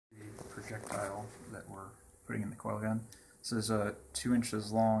projectile that we're putting in the coil gun. This is 2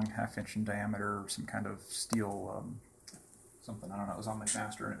 inches long, 1/2 inch in diameter, some kind of steel, something, I don't know, it was on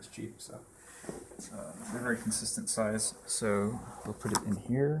McMaster and it was cheap, so they're very consistent size. So we'll put it in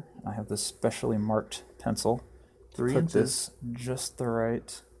here. I have this specially marked pencil. 3 put inches. This just the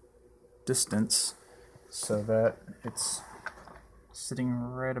right distance so that it's sitting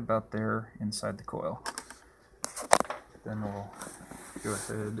right about there inside the coil. Then we'll go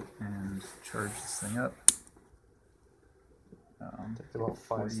ahead and charge this thing up. Takes about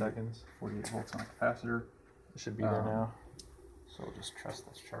 5 seconds. 48 volts on a capacitor. It should be there now. So we'll just trust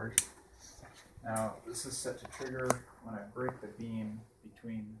this charge. Now this is set to trigger when I break the beam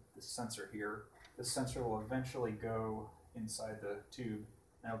between the sensor here. This sensor will eventually go inside the tube.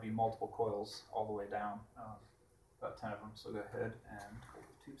 There'll be multiple coils all the way down, about 10 of them. So go ahead and hold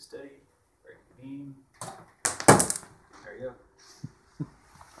the tube steady, break the beam. There you go.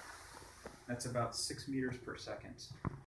 That's about 6 meters per second.